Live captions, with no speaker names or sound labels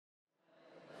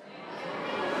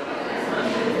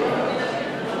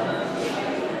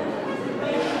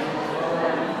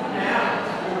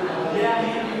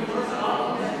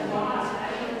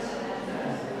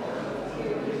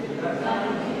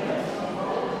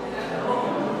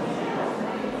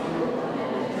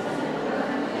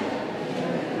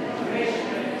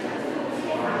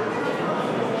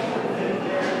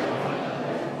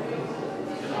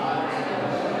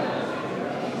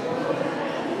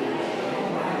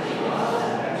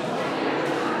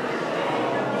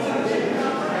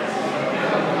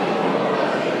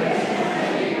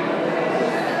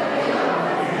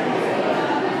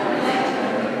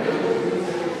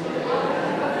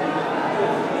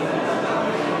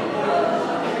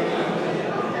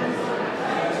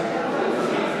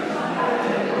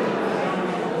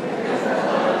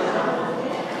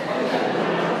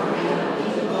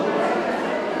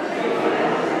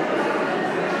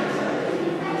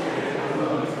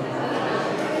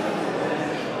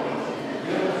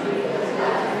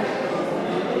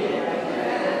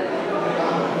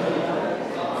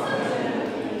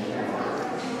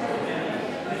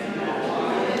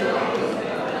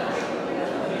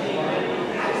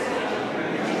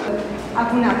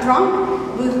أبونا ترامب،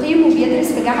 بيقيم وبيدرس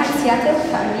في جامعة سياتل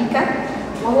في أمريكا،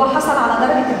 وهو حصل على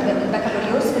درجة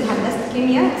البكالوريوس في هندسة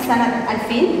الكيمياء سنة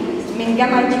 2000 من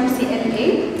جامعة UCLA.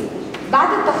 بعد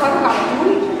التخرج على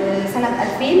طول سنة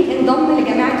 2000 انضم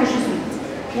لجامعة الجزويت،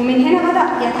 ومن هنا بدأ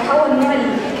يتحول نوع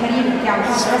الكارير بتاعه،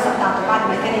 الدراسة بتاعته بعد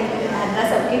ما كانت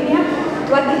هندسة وكيمياء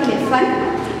توجه للفن،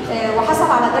 وحصل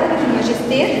على درجة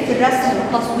الماجستير في الرسم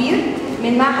والتصوير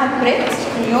من معهد بريت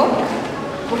في نيويورك،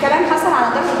 وكمان حصل على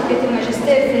درجة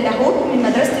الماجستير في اللاهوت من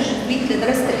مدرسة الجزويت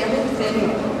لدراسة اللاهوت في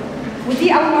نيويورك.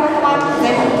 ودي أول مرة طبعا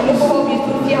زي ما قلت لكم هو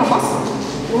بيزور فيها مصر،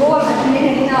 وهو مقدم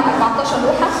لنا هنا 14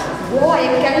 لوحة وهو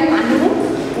يتكلم عنهم،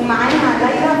 ومعانا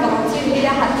ليلى فلانتين هي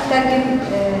هتترجم.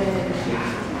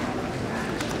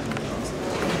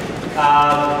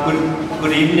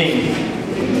 Good evening.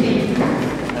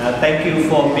 Thank you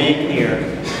for being here.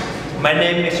 My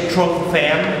name is Trung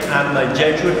Pham. I'm a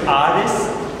Jesuit artist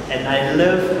and I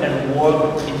live and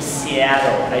work in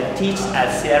Seattle. I teach at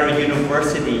Seattle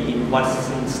University in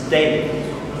Washington State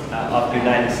of the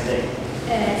United States.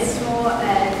 اسمه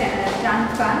ترانك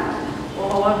فان،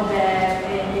 وهو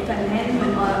فنان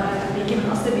بيجي من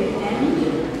أصل فيتنامي،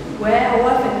 وهو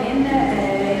فنان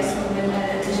اسمه من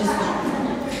الجزويت.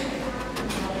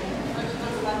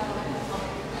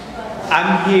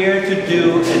 I'm here to do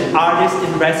an artist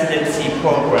in residency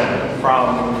program from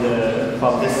the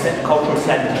cultural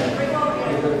center.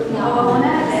 هو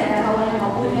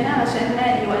موجود هنا عشان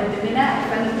يقدم لنا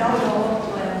الفن بتاعه اللي هو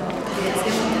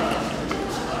بيقدمه.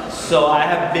 So I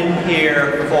have been here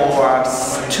for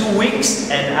 2 weeks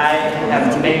and I have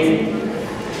made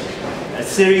a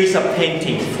series of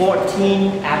paintings,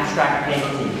 14 abstract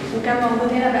paintings. وكان موجود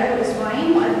هنا بقاله أسبوعين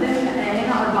وقدم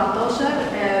هنا 14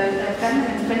 فن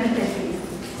تنفيذي،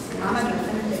 عمل فن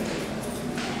تنفيذي.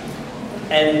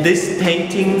 And these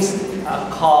paintings are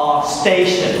called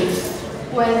stations.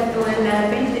 والفن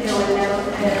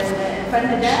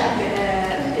ده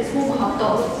اسمه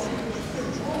محطات.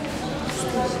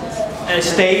 A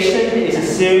station is a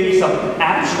series of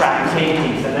abstract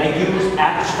paintings, and I use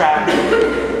abstract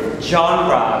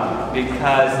genre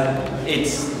because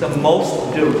it's the most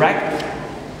direct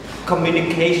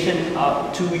communication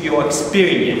to your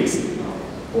experience.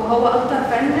 وهو أكتر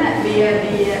فن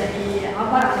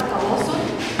بيعبر عن التواصل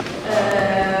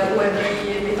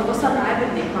وبيتواصل مع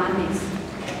الناس.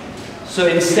 So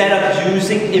instead of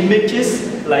using images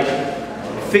like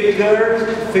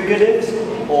figuratives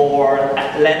or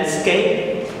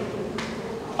landscape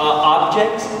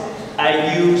objects, I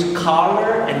use color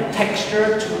and texture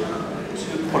to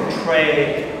portray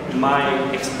my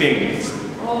experience.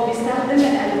 هو بيستخدم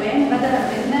الألوان بدلا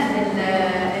من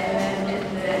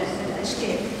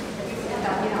الأشكال.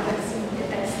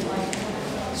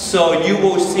 So you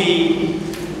will see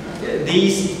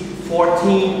these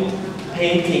 14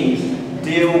 paintings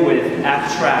deal with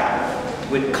abstract,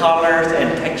 with colors and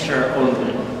texture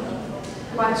only.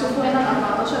 وهتشوفوا هنا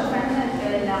 14 فن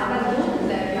اللي عملوا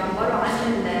اللي بيعبروا عن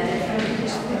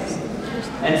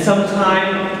And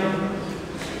sometimes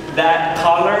that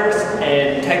colors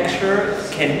and texture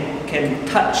can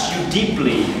touch you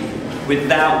deeply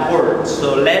without words. So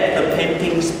let the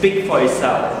painting speak for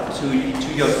itself to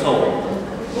your soul.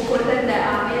 وكل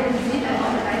الأعمال دي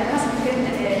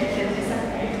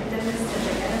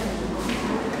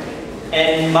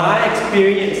And my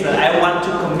experience that I want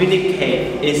to communicate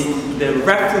is the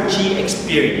refugee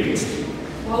experience.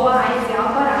 وهو عايز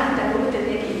يعبر عن تجربة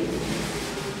اللاجئين.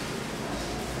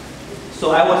 So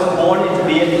I was born in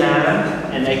Vietnam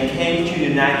and I came to the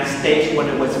United States when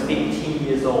I was 15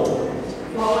 years old.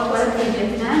 وهو اتولد في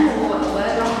فيتنام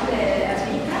وراح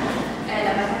أمريكا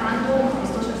لما كان عنده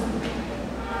 15 سنة.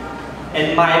 And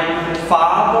my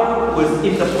father was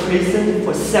in the prison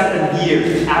for 7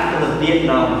 years after the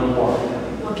Vietnam War.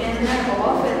 وكان هو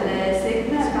في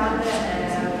السجن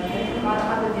بعد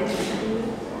حرب فيتنام.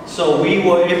 So we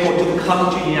were able to come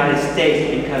to the United States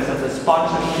because of the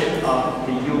sponsorship of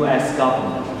the U.S.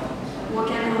 government.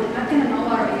 وكان متمكن ان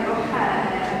هو يروح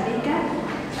امريكا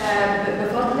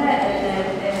بفضل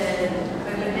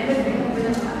البرنامج بينهم وبين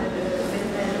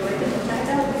الولايات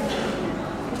المتحده.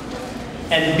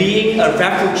 And being a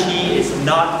refugee is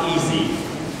not easy.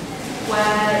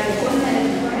 ويكون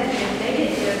الواحد لاجئ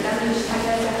ده مش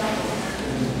حاجه سهله.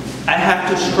 I have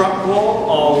to struggle,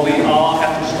 or we all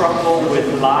have to struggle with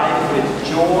life, with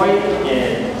joy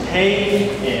and pain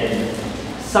and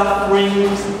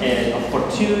sufferings and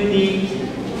opportunities.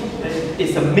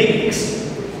 It's a mix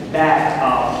that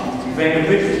very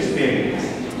rich experience.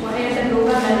 وهي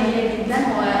تجربه غنيه جدا،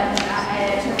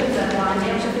 وشاف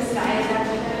المعاناه وشاف السعاده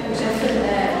وشاف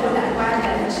كل انواع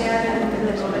المشاعر اللي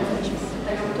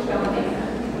تجربته كونيه.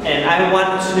 And I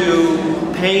want to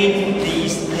paint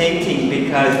these paintings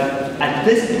because at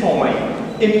this point,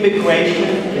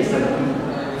 immigration is a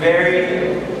very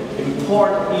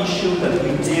important issue that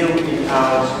we deal in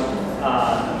our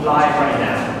life right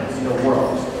now in the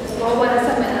world. وهو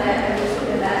رسم الأعمال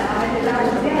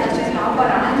بتاعته دي علشان يعبر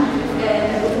عن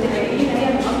الانتمائيين هي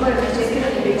من أكبر المشاكل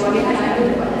اللي بيواجهها العالم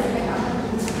دلوقتي.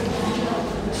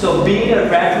 So being a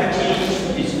refugee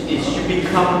is you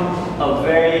become a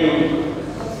very,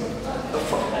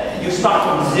 you start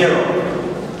from zero.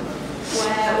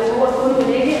 وهو كونه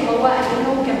لاجئ هو أكنه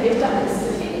كان بيبدأ من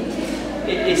الصفر.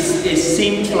 It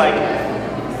seems like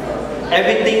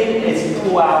everything is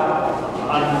pulled out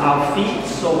on our feet,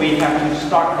 so we have to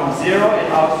start from zero, and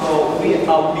also we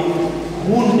are being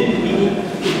wounded, meaning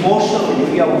emotionally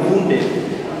we are wounded.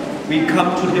 We come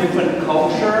to different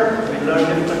culture, we learn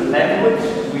different language,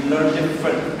 we learn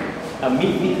different,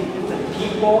 meet different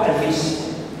people, and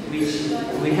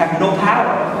we have no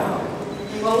power.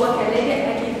 وهو كلاجئ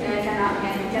أكيد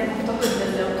كان مفتقد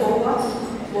للقوة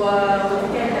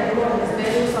وكانت تجربة بالنسبة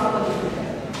له صعبة جدا.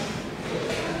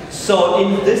 So in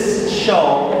this show,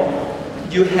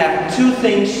 you have two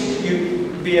things you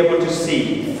be able to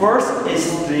see. First is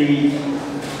the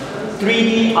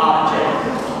 3D object,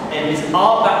 and it's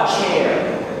all about chair.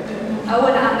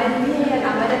 أول أعمال دي هي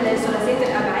الأعمال الثلاثية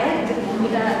الأبعاد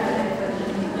موجودة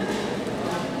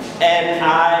And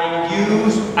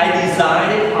I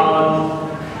designed it on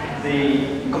the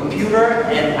computer,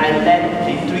 and I let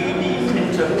the 3D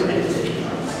printer print it.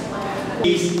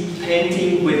 He's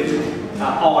painting with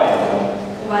oil.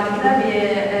 وبعد كده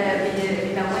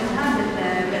بيلونها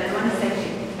بالألوان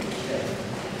الزيتية.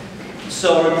 So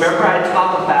remember I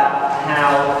talked about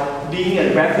how being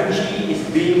a refugee is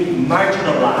being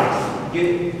marginalized.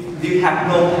 You have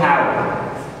no power.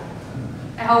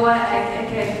 هو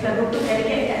تجربته كلاجئ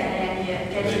يعني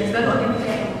كان بالنسبة له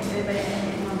كان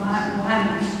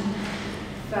مهمش.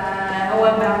 فهو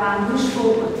ما عندوش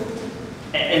قوة.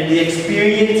 And the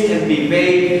experience can be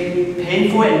very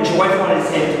painful and joyful at the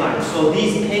same time. So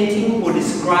these paintings will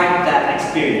describe that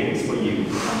experience for you.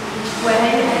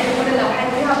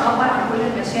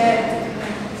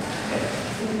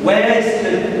 Whereas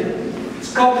the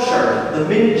sculpture, the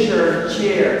miniature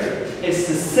chair, is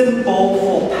a symbol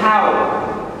for power.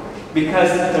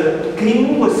 Because the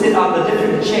king would sit on a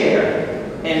different chair,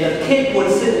 and the kid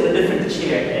would sit in a different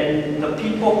chair, and the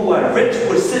people who are rich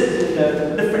would sit in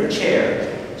a different chair.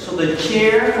 So the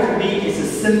chair for me is a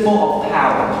symbol of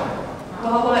power.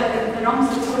 وهو رمز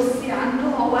الكرسي عنده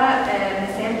هو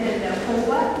مثال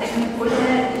للقوة، لأن كل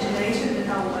جنريشن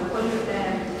أو كل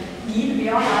جيل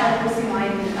بيقعد على كرسي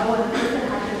معين من أول الطفل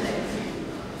لحد الآخر.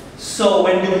 So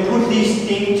when you put these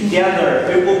things together,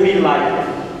 it will be like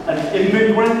an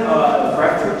immigrant or a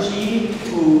refugee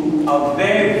who are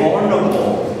very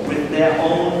vulnerable with their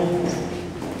own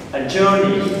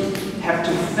journey, have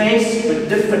to face with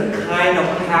different kind of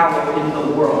power in the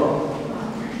world.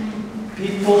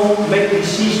 People make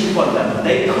decisions for them.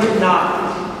 They could not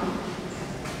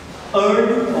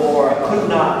earn or could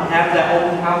not have their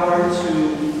own power to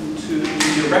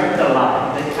direct their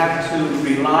life. They have to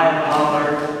rely on other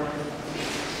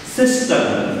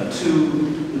system to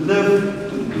live,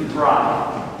 to thrive.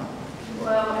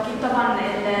 وأكيد طبعا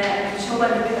مش هو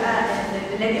اللي بيبقى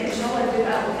اللاجئ مش هو اللي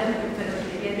بيبقى قدام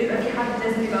يعني بيبقى في حد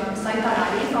لازم يبقى مسيطر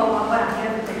عليه فهو عبارة عن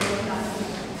كده بالتجربة بتاعته.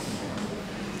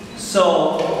 So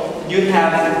you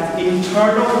have the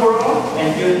internal world and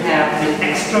you have the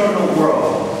external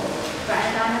world.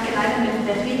 فإحنا عندنا العالم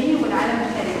الداخلي والعالم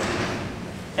الخارجي.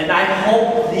 And I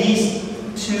hope these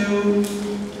two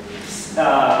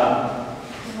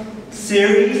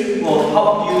series will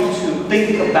help you to think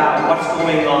about what's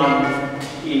going on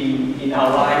in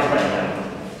our lives right now.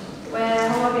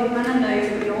 وهو بيتمنى انه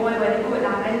هو يوريكم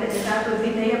الاعمال بتاعته دي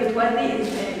اللي هي بتوري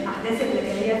الاحداث اللي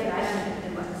جايه في العالم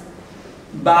دلوقتي.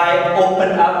 By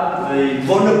open up the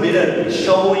vulnerability,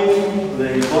 showing the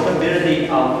vulnerability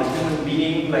of the human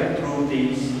being like through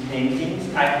these paintings,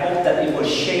 I hope that it will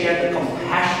share the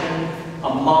compassion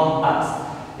among us.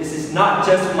 This is not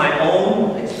just my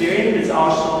own experience, it's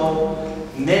also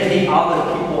many other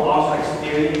people also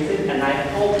experience it, and I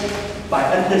hope by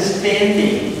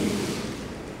understanding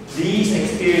these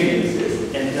experiences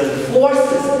and the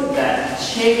forces that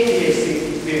shape this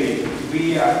experience, we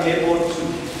are able to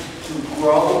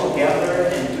grow together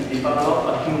and to develop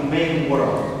a humane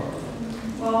world.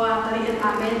 وهو عن طريق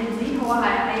الأعمال دي هو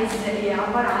عايز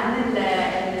يعبر عن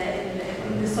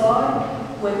الانتصار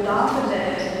والضعف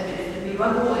اللي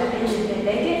بيواجهه أي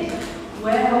لاجئ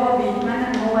وهو بيتمنى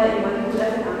إن هو يواجهه ده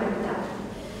في الأعمال بتاعته.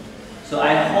 So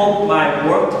I hope my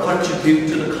work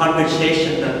contributes to the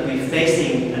conversation that we're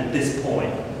facing at this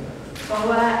point.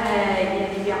 فهو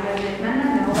يعني بيتمنى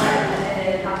ان هو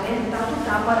العمليات بتاعته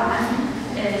تعبر عن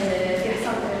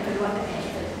بيحصل في الوقت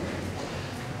الحالي.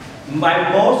 My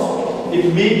most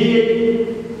immediate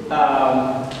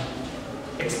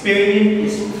experience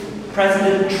is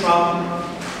President Trump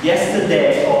yesterday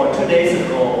or 2 days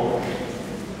ago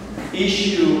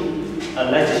issued a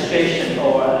legislation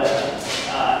or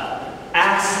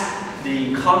asked the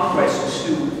Congress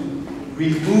to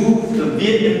remove the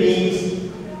Vietnamese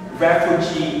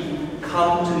refugee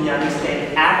come to the United States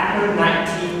after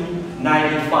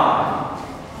 1995.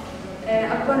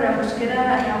 أكبر مشكلة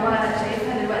يعني هو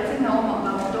شايفها دلوقتي إن هو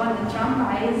موضوع إن ترامب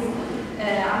عايز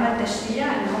عمل تشريع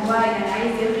إن هو يعني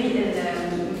عايز يلغي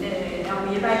أو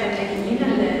يبعد اللاجئين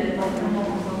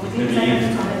الموجودين زي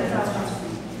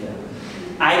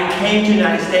I came to the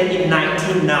United States in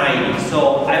 1990, so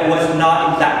I was not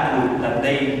in that group that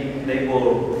they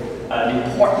will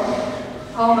deport me.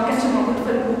 هو ما كانش موجود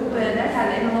في الجروب ده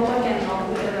لأن هو كان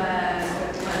موجود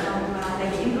مع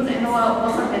اللاجئين دول لأن هو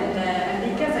وصل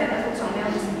لأمريكا زي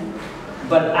 1990.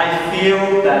 But I feel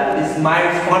that it's my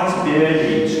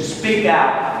responsibility to speak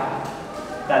out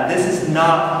that this is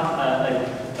not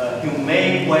a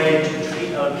humane way to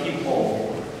treat other people,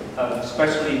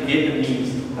 especially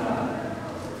Vietnamese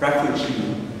refugees.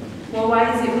 وهو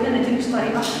عايز يقول إن دي مش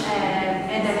طريقة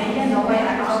آدمية إن هو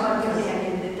يعبر يعني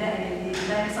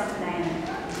ده يحصل في العالم.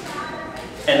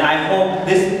 And I hope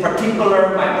this particular,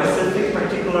 my specific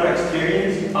particular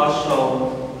experience also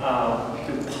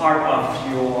be part of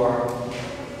your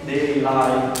daily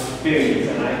life experience.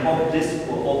 And I hope this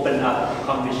will open up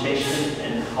conversation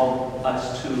and help us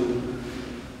to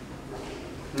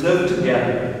live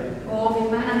together. وهو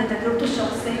بيتمنى ان تجربته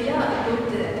الشخصيه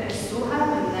تحسوها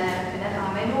من خلال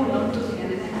اعماله وننطق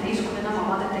يعني ان احنا نعيش كلنا مع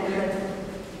بعض التجربه دي.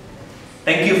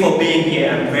 Thank you for being here.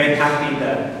 I'm very happy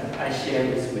that I share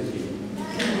this with you.